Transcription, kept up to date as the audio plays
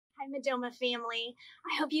Hi, Modoma family.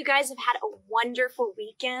 I hope you guys have had a wonderful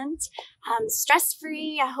weekend,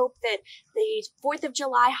 stress-free. I hope that the 4th of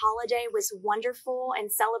July holiday was wonderful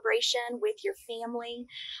and celebration with your family.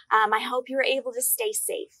 I hope you were able to stay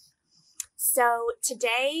safe. So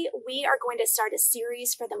today we are going to start a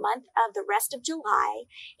series for the month of the rest of July,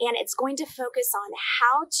 and it's going to focus on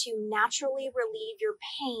how to naturally relieve your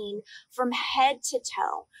pain from head to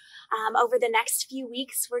toe. Over the next few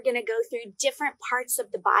weeks, we're going to go through different parts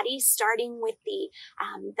of the body, starting with the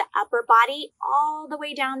upper body all the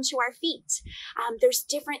way down to our feet. There's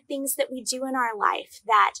different things that we do in our life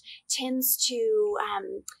that tends to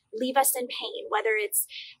leave us in pain, whether it's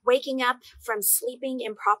waking up from sleeping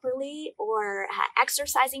improperly or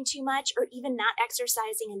exercising too much, or even not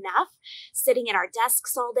exercising enough, sitting at our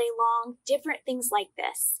desks all day long, different things like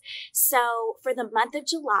this. So for the month of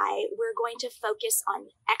July, we're going to focus on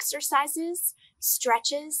exercises,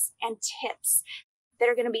 stretches, and tips that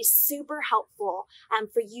are going to be super helpful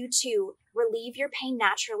for you to relieve your pain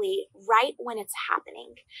naturally right when it's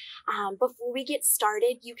happening. Before we get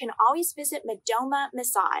started, you can always visit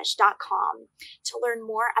modomamassage.com to learn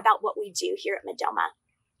more about what we do here at Modoma.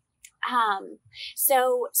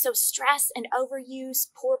 So stress and overuse,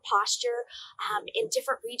 poor posture in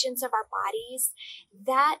different regions of our bodies,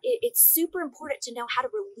 it's super important to know how to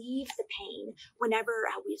relieve the pain whenever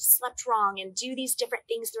we've slept wrong and do these different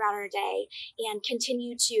things throughout our day and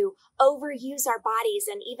continue to overuse our bodies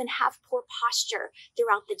and even have poor posture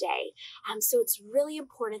throughout the day. So it's really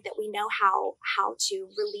important that we know how to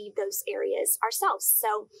relieve those areas ourselves.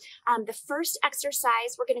 So the first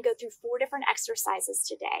exercise, we're going to go through 4 different exercises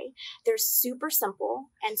today. They're super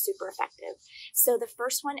simple and super effective. So the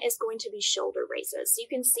first one is going to be shoulder raises. You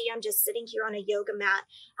can see I'm just sitting here on a yoga mat,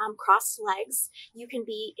 crossed legs. You can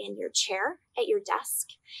be in your chair at your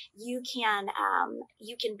desk. You can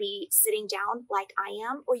be sitting down like I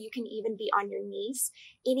am, or you can even be on your knees,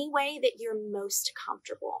 any way that you're most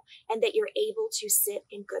comfortable and that you're able to sit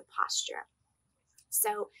in good posture.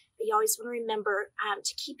 So you always want to remember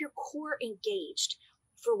to keep your core engaged.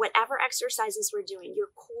 For whatever exercises we're doing,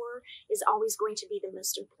 your core is always going to be the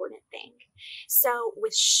most important thing. So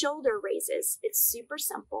with shoulder raises, it's super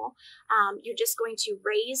simple. You're just going to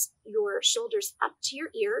raise your shoulders up to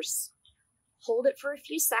your ears, hold it for a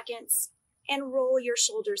few seconds, and roll your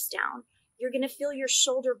shoulders down. You're going to feel your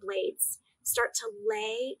shoulder blades start to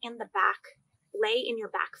lay in your back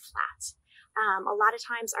flat. A lot of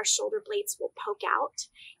times our shoulder blades will poke out,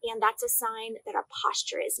 and that's a sign that our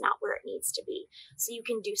posture is not where it needs to be. So you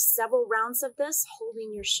can do several rounds of this,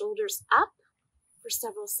 holding your shoulders up for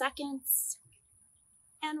several seconds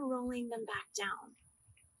and rolling them back down.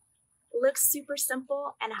 It looks super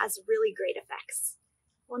simple and has really great effects.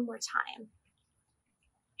 One more time.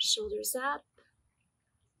 Shoulders up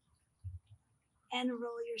and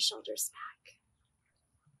roll your shoulders back.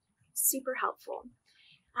 Super helpful.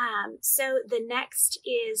 So the next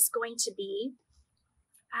is going to be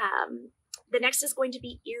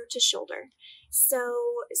ear to shoulder. So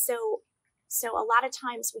a lot of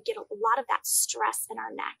times we get a lot of that stress in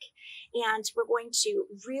our neck, and we're going to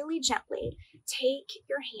really gently take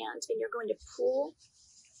your hand and you're going to pull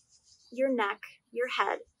your neck, your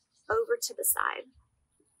head over to the side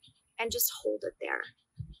and just hold it there.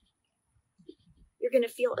 You're going to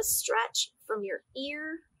feel a stretch from your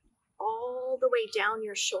ear all the way down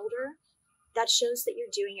your shoulder. That shows that you're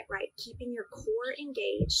doing it right, keeping your core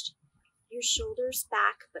engaged, your shoulders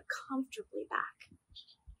back, but comfortably back.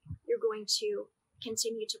 You're going to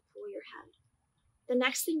continue to pull your head. The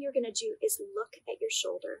next thing you're going to do is look at your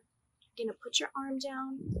shoulder. You're going to put your arm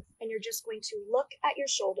down and you're just going to look at your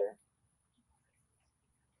shoulder.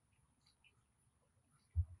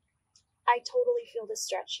 I totally feel the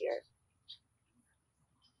stretch here.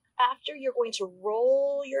 After, you're going to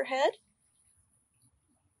roll your head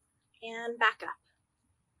and back up.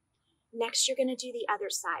 Next, you're going to do the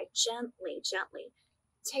other side. Gently, gently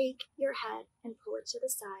take your head and pull it to the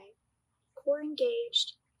side. Core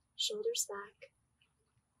engaged, shoulders back.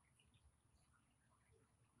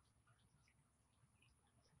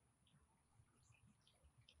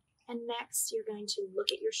 And next, you're going to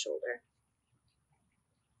look at your shoulder.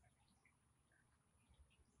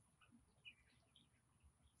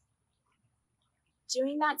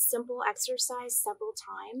 Doing that simple exercise several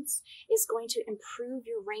times is going to improve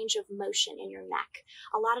your range of motion in your neck.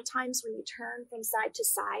 A lot of times when you turn from side to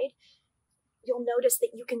side, you'll notice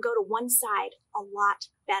that you can go to one side a lot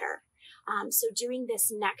better. So doing this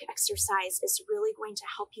neck exercise is really going to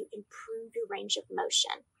help you improve your range of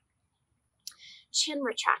motion. Chin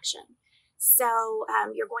retraction. So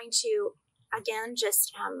you're going to Again,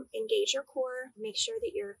 just engage your core, make sure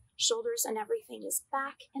that your shoulders and everything is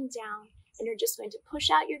back and down, and you're just going to push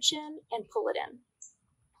out your chin and pull it in.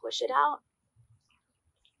 Push it out,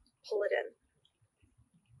 pull it in.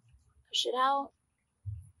 Push it out,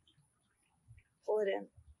 pull it in.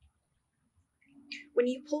 When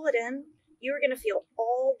you pull it in, you're going to feel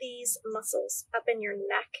all these muscles up in your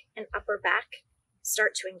neck and upper back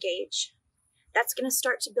start to engage. That's going to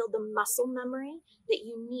start to build the muscle memory that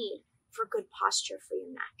you need for good posture for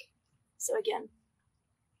your neck. So again,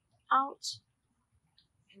 out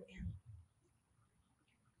and in.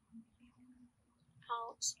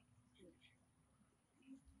 Out and in.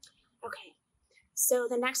 Okay. So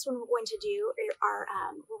the next one we're going to do are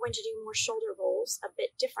more shoulder rolls a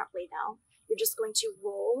bit differently though. You're just going to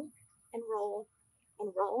roll and roll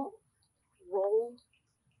and roll, roll,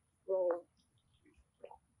 roll,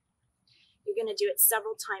 roll. You're going to do it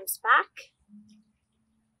several times back.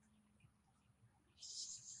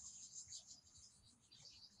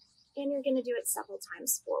 And you're going to do it several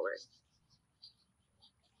times forward.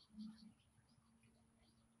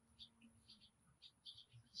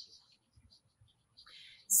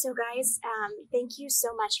 So guys, thank you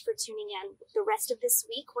so much for tuning in. The rest of this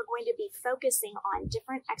week, we're going to be focusing on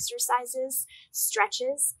different exercises,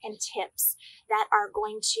 stretches, and tips that are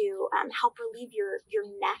going to help relieve your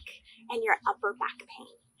neck and your upper back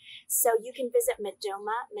pain. So you can visit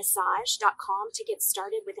ModomaMassage.com to get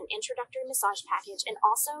started with an introductory massage package and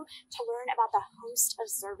also to learn about the host of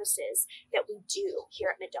services that we do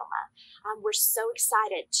here at Modoma. We're so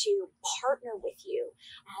excited to partner with you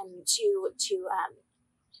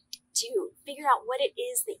to figure out what it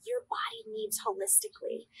is that your body needs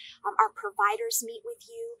holistically. Our providers meet with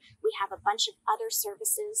you. We have a bunch of other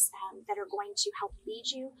services that are going to help lead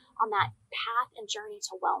you on that path and journey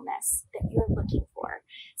to wellness that you're looking for.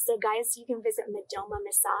 So guys, you can visit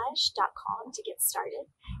ModomaMassage.com to get started.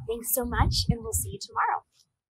 Thanks so much, and we'll see you tomorrow.